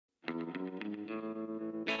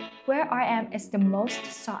Where I am is the most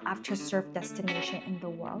sought-after surf destination in the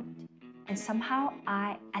world, and somehow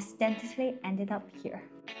I accidentally ended up here.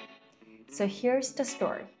 So here's the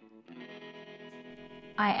story.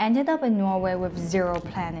 I ended up in Norway with zero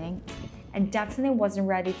planning and definitely wasn't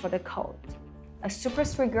ready for the cold. A super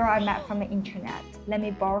sweet girl I met from the internet let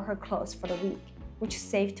me borrow her clothes for the week, which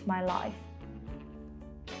saved my life.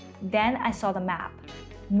 Then I saw the map.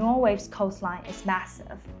 Norway's coastline is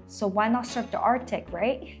massive, so why not surf the Arctic,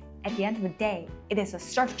 right? At the end of the day, it is a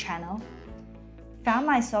surf channel. Found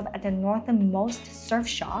myself at the northernmost surf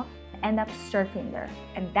shop and ended up surfing there.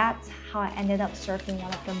 And that's how I ended up surfing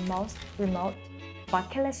one of the most remote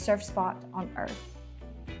bucket list surf spots on earth.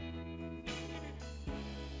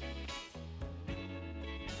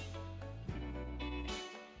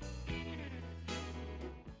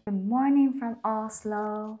 Good morning from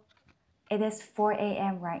Oslo. It is 4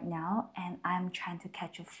 a.m. right now and I'm trying to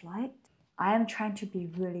catch a flight. I am trying to be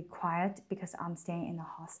really quiet because I'm staying in a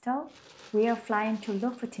hostel. We are flying to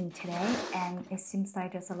Lofoten today and it seems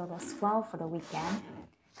like there's a little swell for the weekend.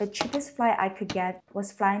 The cheapest flight I could get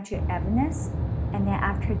was flying to Evenes, and then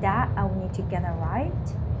after that I will need to get a ride.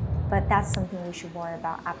 But that's something we should worry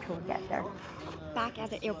about after we get there. Back at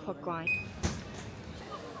the airport grind.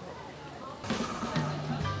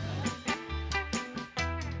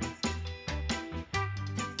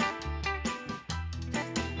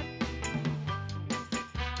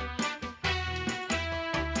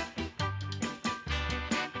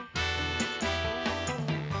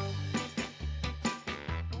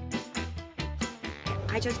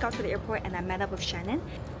 I just got to the airport and I met up with Shannon.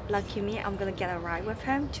 Lucky me, I'm gonna get a ride with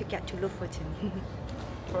him to get to Lofoten.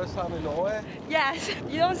 First time in Norway? Yes,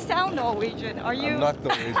 you don't sound Norwegian, are you? I'm not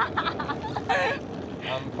Norwegian.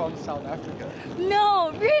 I'm from South Africa.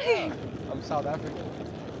 No, really? Yeah, I'm South African.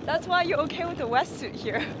 That's why you're okay with the wetsuit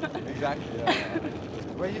here. Exactly, yeah.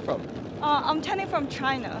 Where are you from? I'm turning from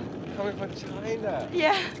China. Coming from China?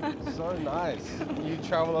 Yeah. So nice. You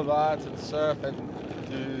travel a lot and surf and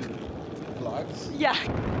do vlogs? Yeah.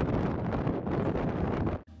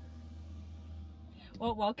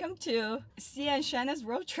 Well, welcome to Sia and Shannon's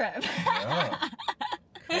road trip. Yeah.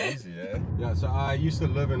 Crazy, yeah? Yeah, so I used to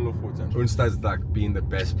live in Lofoten. Unstad's like been the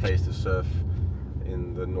best place to surf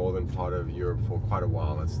in the northern part of Europe for quite a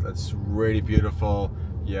while. It's really beautiful.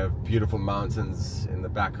 You have beautiful mountains in the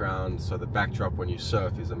background, so the backdrop when you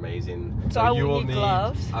surf is amazing. So you will need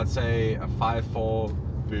gloves? I'd say a 5'4",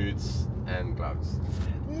 boots and gloves.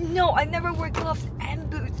 No, I never wear gloves and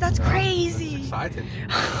boots. That's crazy. That's exciting.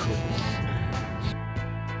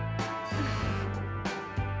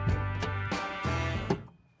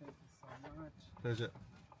 Pleasure.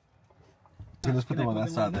 So let's put them on that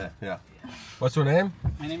side there. Yeah. What's your name?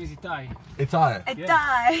 My name is Itai. Itai.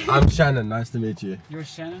 Itai. I'm Shannon. Nice to meet you. You're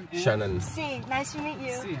Shannon? And Shannon. Si, nice to meet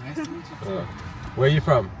you. Si, nice to meet you too. Where are you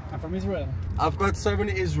from? I'm from Israel. I've got so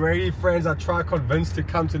many Israeli friends I try to convince to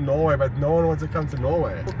come to Norway, but no one wants to come to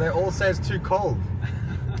Norway. They all say it's too cold.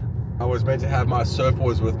 I was meant to have my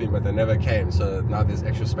surfboards with me, but they never came, so now there's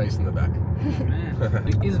extra space in the back. Man,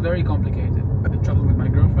 it is very complicated. I traveled with my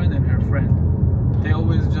girlfriend and her friend. They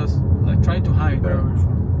always just like try to hide where we're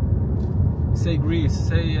from. Say Greece,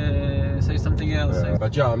 say something else. Yeah.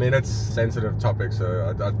 But yeah, I mean, it's a sensitive topic, so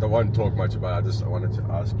I don't want to talk much about it. I wanted to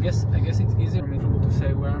ask. Yes, I guess it's easier for me to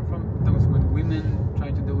say where I'm from. Those with women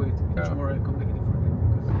trying to do it, it's more complicated for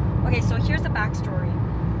them. Okay, so here's the backstory.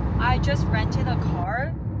 I just rented a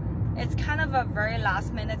car. It's kind of a very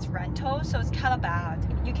last minute rental, so it's kind of bad.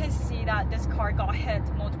 You can see that this car got hit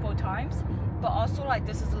multiple times, but also like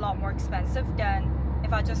this is a lot more expensive than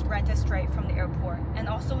if I just rent it straight from the airport. And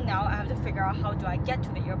also now I have to figure out how do I get to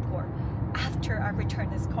the airport after I return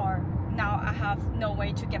this car. Now I have no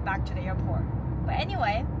way to get back to the airport. But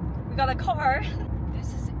anyway, we got a car.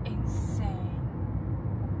 This is insane.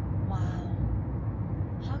 Wow.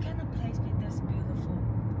 How can a place be this beautiful?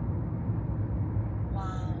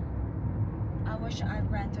 Wow. I wish I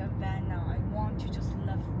rented a van now. I want to just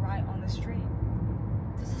live right on the street.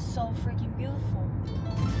 This is so freaking beautiful.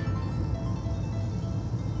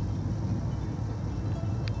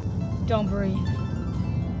 Don't breathe.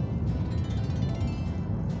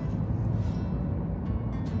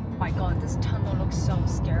 Oh my god, this tunnel looks so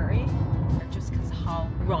scary. Just because how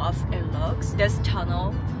rough it looks. This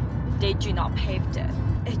tunnel, they do not pave it.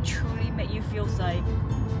 It truly makes you feel like,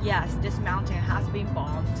 yes, this mountain has been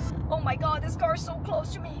bombed. Oh my god, this car is so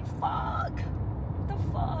close to me. Fuck. What the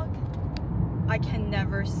fuck? I can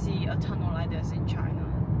never see a tunnel like this in China.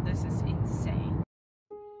 This is insane.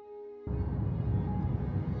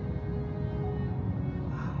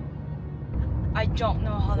 Wow. I don't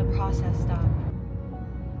know how to process that.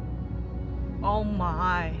 Oh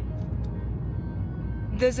my.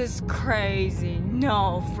 This is crazy.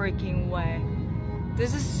 No freaking way.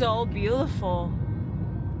 This is so beautiful.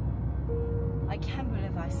 I can't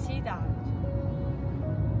believe I see that.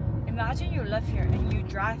 Imagine you live here and you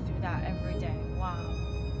drive through that every day. Wow.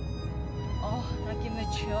 Oh, that gives me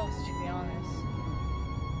chills, to be honest.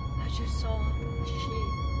 That's just so cheap.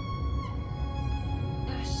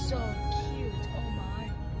 That's so cute. Oh my.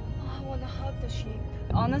 Oh, I want to hug the sheep.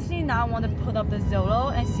 Honestly, now I want to put up the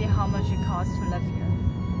Zillow and see how much it costs to live here.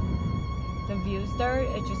 The views there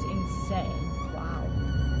are just insane. Wow.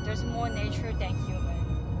 There's more nature than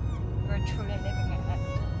human. We're truly living in it.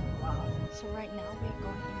 Wow. So right now we're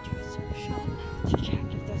going into a surf shop to check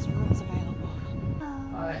if there's rooms available.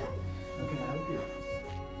 Hi. How can I help you?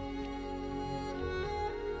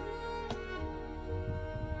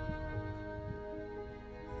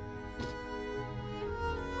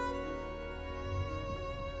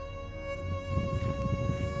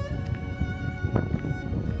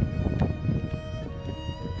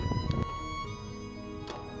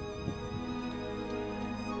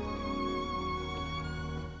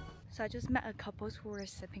 So I just met a couple who were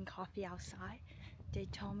sipping coffee outside. They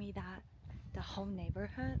told me that the whole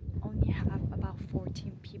neighborhood only have about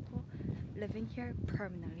 14 people living here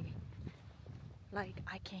permanently. Like,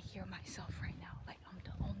 I can hear myself right now. Like, I'm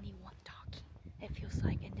the only one talking. It feels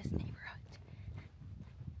like in this neighborhood.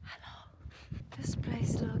 Hello. This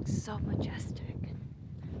place looks so majestic.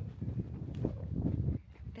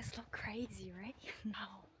 This looks crazy, right?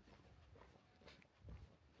 Wow.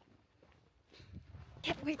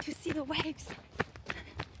 Can't wait to see the waves.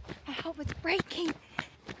 I hope it's breaking.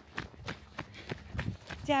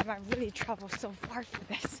 Damn, I really traveled so far for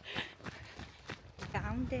this.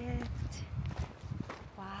 Found it.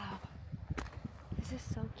 Wow. This is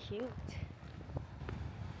so cute.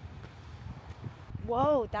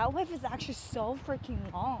 Whoa, that wave is actually so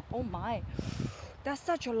freaking long. Oh my. That's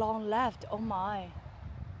such a long left. Oh my.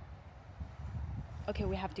 Okay,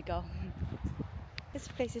 we have to go. This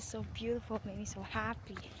place is so beautiful, it made me so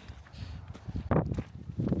happy.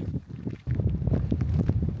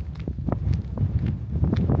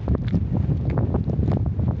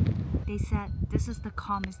 They said this is the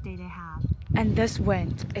calmest day they have. And this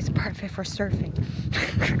wind is perfect for surfing.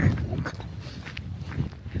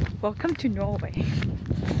 Welcome to Norway.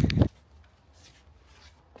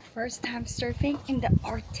 First time surfing in the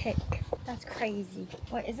Arctic. That's crazy.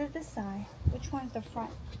 Wait, is it this side? Which one's the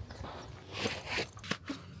front?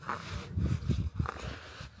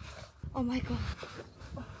 Oh my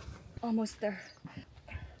god. Almost there.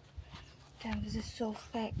 Damn, this is so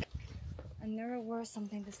thick. I never wore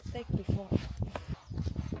something this thick before.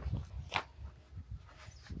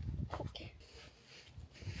 Okay.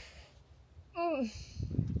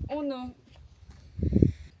 Oh no.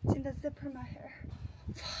 It's in the zipper my hair.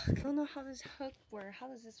 Fuck. I don't know how this hook works. How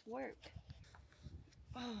does this work?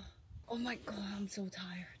 Oh my god, I'm so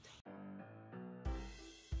tired.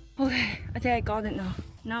 Okay, I think I got it now.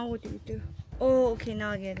 Now what do we do? Oh, okay,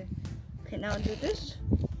 now I get it. Okay, now I do this.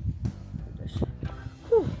 Do this.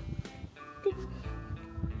 Whew. Ding.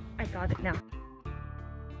 I got it now.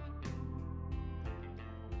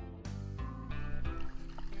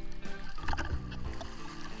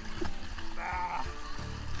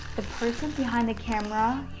 The person behind the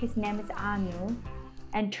camera, his name is Anu.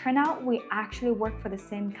 And turn out we actually worked for the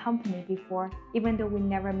same company before, even though we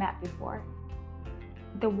never met before.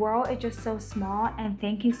 The world is just so small, and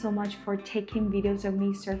thank you so much for taking videos of me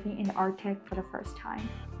surfing in the Arctic for the first time.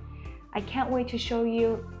 I can't wait to show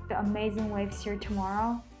you the amazing waves here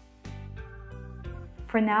tomorrow.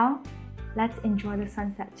 For now, let's enjoy the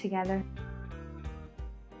sunset together.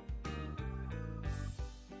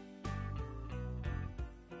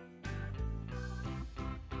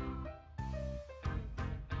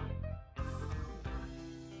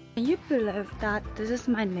 Can you believe that this is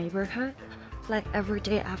my neighborhood? Like every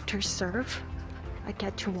day after surf, I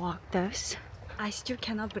get to walk this. I still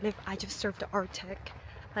cannot believe I just surfed the Arctic.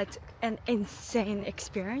 Like an insane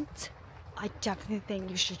experience. I definitely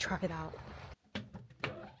think you should try it out.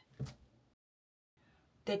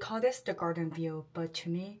 They call this the garden view, but to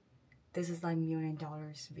me, this is like $1 million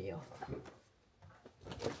view.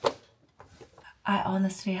 I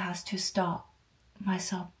honestly have to stop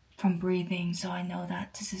myself from breathing so I know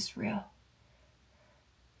that this is real.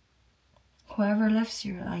 Whoever lives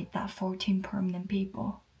here, like that 14 permanent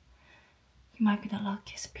people, you might be the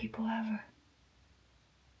luckiest people ever.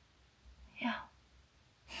 Yeah.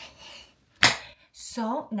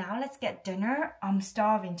 So now let's get dinner. I'm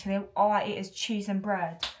starving today. All I eat is cheese and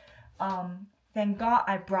bread. Thank God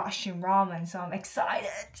I brought shin ramen, so I'm excited.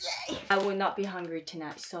 Yay! I will not be hungry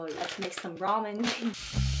tonight, so let's make some ramen.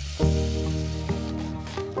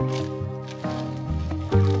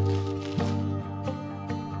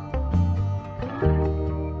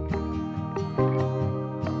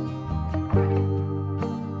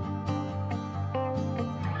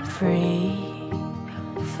 Free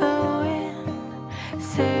flowing,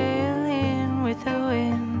 sailing with the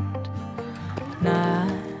wind,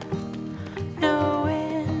 not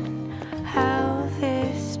knowing how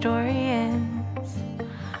this story ends.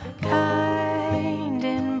 Kind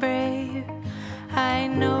and brave, I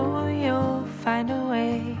know you'll find a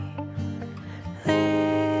way.